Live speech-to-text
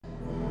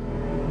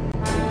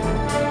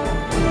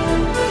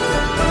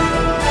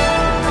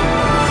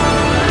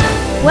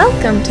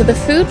Welcome to the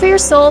Food for Your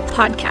Soul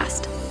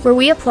podcast, where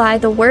we apply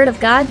the Word of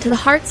God to the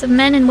hearts of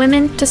men and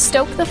women to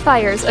stoke the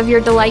fires of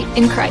your delight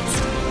in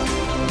Christ.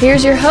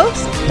 Here's your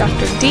host,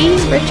 Dr. D.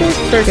 Richard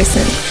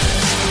Ferguson.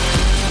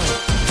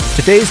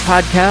 Today's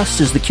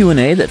podcast is the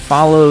Q&A that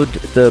followed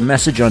the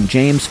message on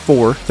James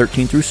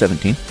 4:13 through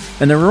 17,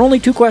 and there were only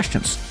two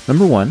questions.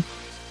 Number one,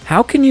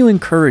 how can you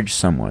encourage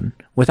someone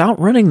without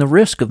running the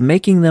risk of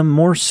making them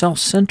more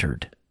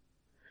self-centered?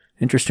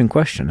 Interesting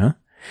question, huh?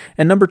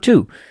 And number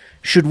two,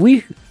 should we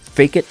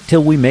fake it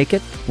till we make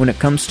it when it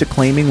comes to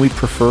claiming we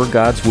prefer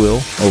God's will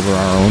over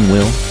our own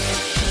will?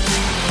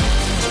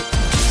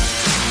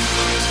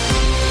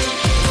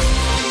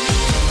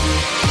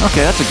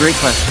 Okay, that's a great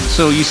question.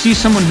 So you see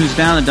someone who's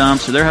down in the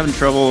dumps, or they're having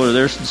trouble, or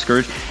they're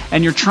discouraged,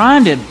 and you're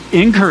trying to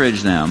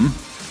encourage them,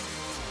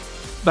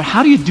 but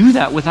how do you do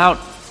that without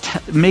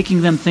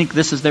making them think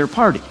this is their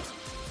party?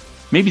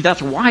 Maybe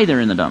that's why they're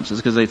in the dumps, is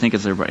because they think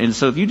it's their party. And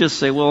so if you just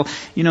say, well,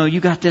 you know,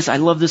 you got this, I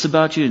love this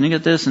about you, and you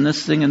got this and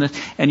this thing and this,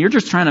 and you're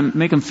just trying to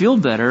make them feel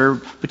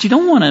better, but you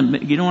don't want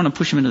to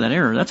push them into that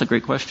error. That's a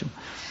great question.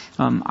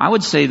 I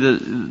would say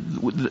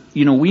that,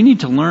 we need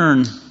to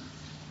learn.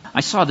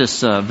 I saw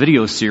this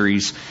video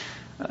series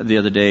the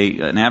other day,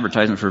 an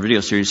advertisement for a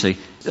video series, say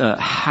it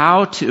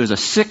was a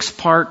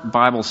 6-part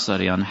Bible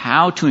study on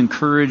how to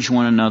encourage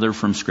one another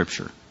from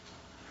Scripture.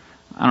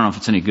 I don't know if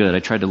it's any good. I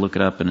tried to look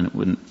it up and it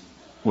wouldn't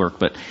work,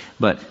 but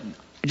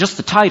just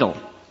the title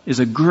is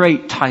a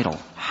great title.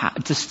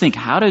 Just think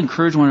how to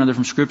encourage one another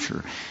from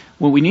Scripture.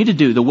 What we need to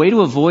do, the way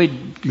to avoid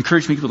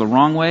encouraging people the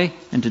wrong way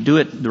and to do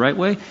it the right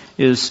way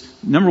is,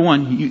 number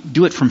one, you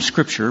do it from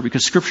Scripture,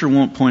 because Scripture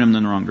won't point them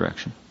in the wrong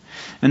direction.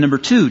 And number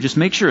two, just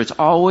make sure it's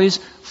always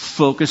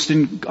focused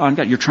on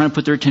God. You're trying to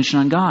put their attention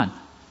on God.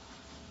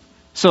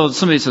 So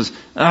somebody says,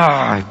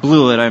 I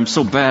blew it. I'm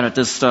so bad at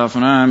this stuff,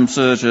 and I'm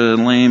such a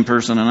lame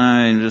person, and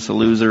I'm just a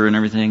loser and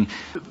everything.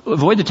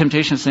 Avoid the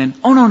temptation of saying,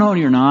 oh, no,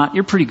 you're not.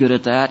 You're pretty good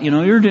at that.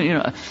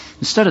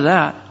 Instead of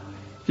that,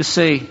 just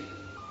say,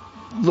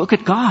 look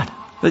at God.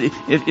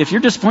 If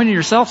you're disappointed in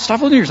yourself, stop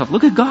looking at yourself.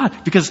 Look at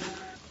God, because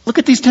look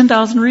at these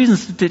 10,000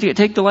 reasons to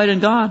take delight in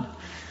God.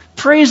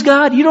 Praise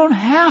God. You don't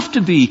have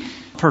to be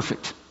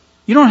perfect.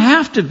 You don't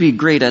have to be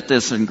great at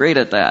this and great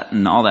at that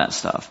and all that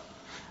stuff.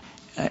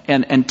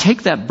 And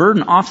take that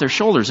burden off their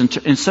shoulders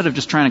instead of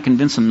just trying to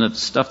convince them that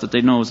stuff that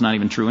they know is not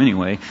even true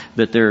anyway,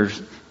 that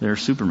they're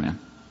Superman.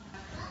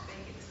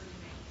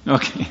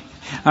 Okay.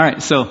 All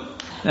right. So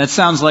that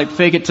sounds like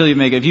fake it till you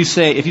make it. If you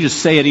just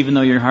say it even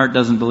though your heart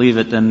doesn't believe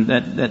it, then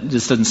that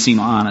just doesn't seem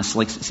honest.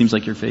 Like it seems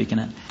like you're faking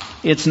it.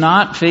 It's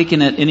not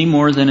faking it any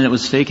more than it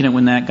was faking it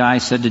when that guy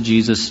said to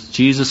Jesus,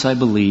 Jesus, I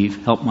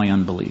believe, help my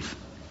unbelief.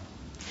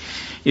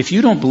 If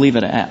you don't believe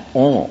it at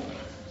all,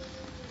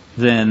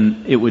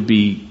 then it would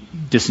be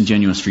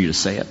disingenuous for you to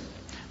say it.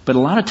 But a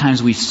lot of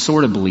times we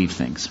sort of believe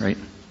things, right?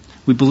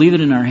 We believe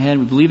it in our head.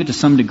 We believe it to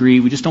some degree.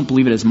 We just don't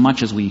believe it as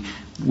much as we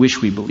wish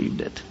we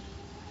believed it.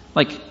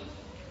 Like,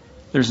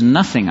 there's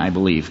nothing I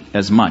believe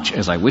as much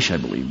as I wish I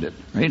believed it,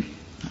 right?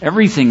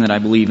 Everything that I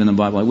believe in the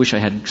Bible, I wish I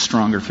had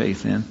stronger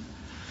faith in.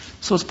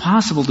 So it's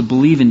possible to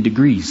believe in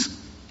degrees.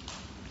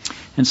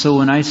 And so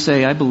when I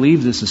say, I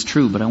believe this is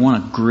true, but I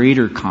want a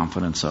greater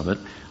confidence of it,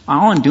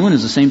 all I'm doing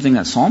is the same thing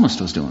that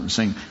psalmist was doing.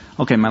 Saying,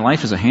 okay, my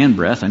life is a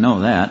handbreadth, I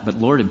know that, but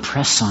Lord,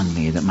 impress on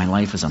me that my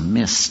life is a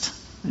mist,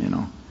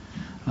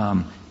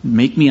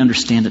 Make me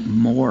understand it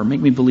more. Make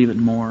me believe it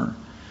more.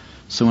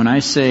 So when I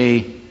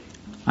say,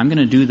 I'm going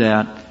to do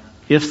that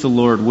if the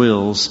Lord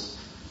wills,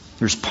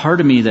 there's part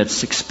of me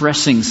that's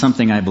expressing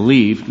something I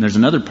believe, and there's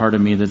another part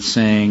of me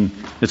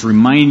that's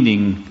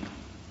reminding,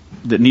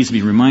 that needs to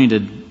be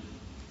reminded,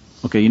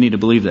 okay, you need to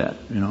believe that,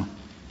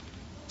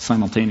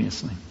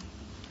 simultaneously.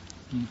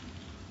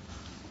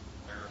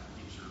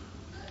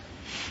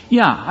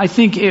 Yeah, I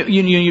think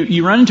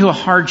you run into a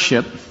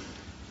hardship.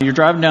 You're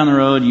driving down the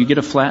road, you get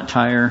a flat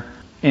tire,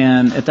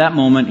 and at that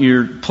moment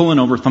you're pulling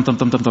over, thump, thump,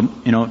 thump,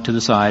 thump, thump, to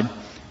the side,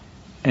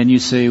 and you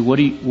say, "What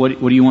do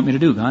you want me to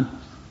do, God?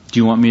 Do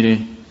you want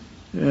me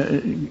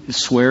to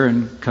swear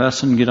and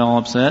cuss and get all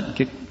upset,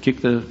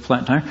 kick the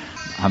flat tire?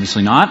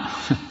 Obviously not.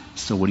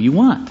 So what do you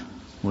want?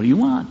 What do you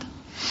want?"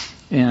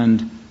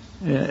 And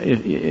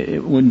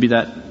it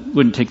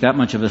wouldn't take that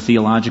much of a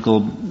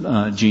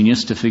theological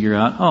genius to figure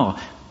out,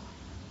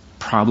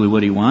 probably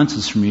what he wants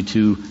is for me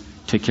to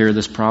take care of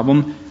this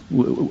problem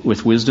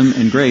with wisdom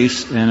and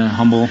grace and a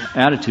humble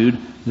attitude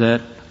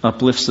that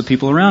uplifts the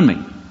people around me.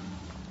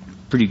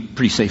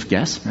 Pretty safe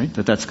guess, right?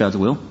 That's God's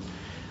will.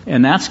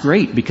 And that's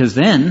great, because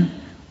then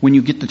when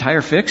you get the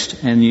tire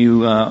fixed and you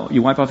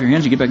wipe off your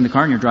hands, you get back in the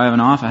car and you're driving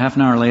off a half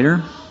an hour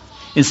later,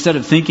 instead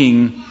of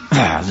thinking,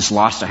 I just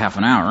lost a half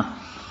an hour,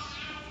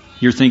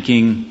 you're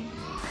thinking,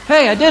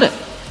 hey, I did it.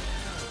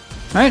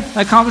 Right?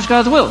 I accomplished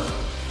God's will.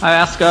 I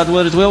asked God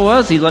what His will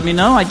was. He let me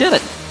know. I did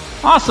it.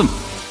 Awesome.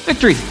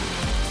 Victory.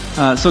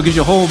 So it gives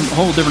you a whole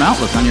different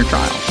outlook on your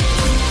trials.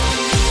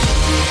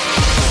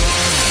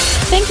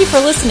 Thank you for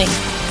listening.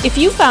 If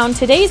you found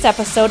today's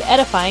episode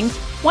edifying,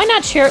 why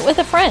not share it with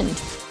a friend?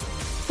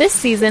 This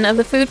season of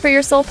the Food for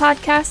Your Soul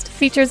podcast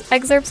features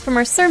excerpts from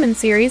our sermon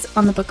series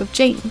on the book of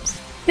James.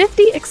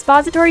 50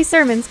 expository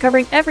sermons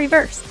covering every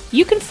verse.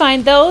 You can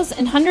find those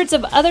and hundreds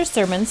of other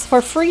sermons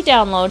for free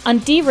download on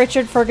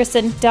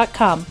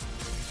drichardferguson.com.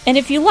 And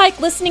if you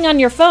like listening on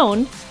your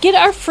phone, get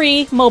our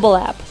free mobile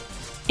app.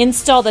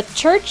 Install the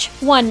Church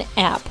One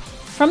app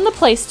from the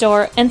Play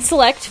Store and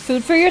select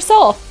Food for Your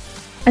Soul.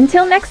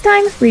 Until next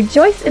time,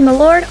 rejoice in the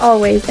Lord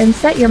always and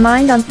set your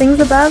mind on things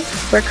above,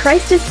 where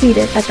Christ is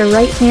seated at the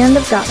right hand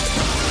of God.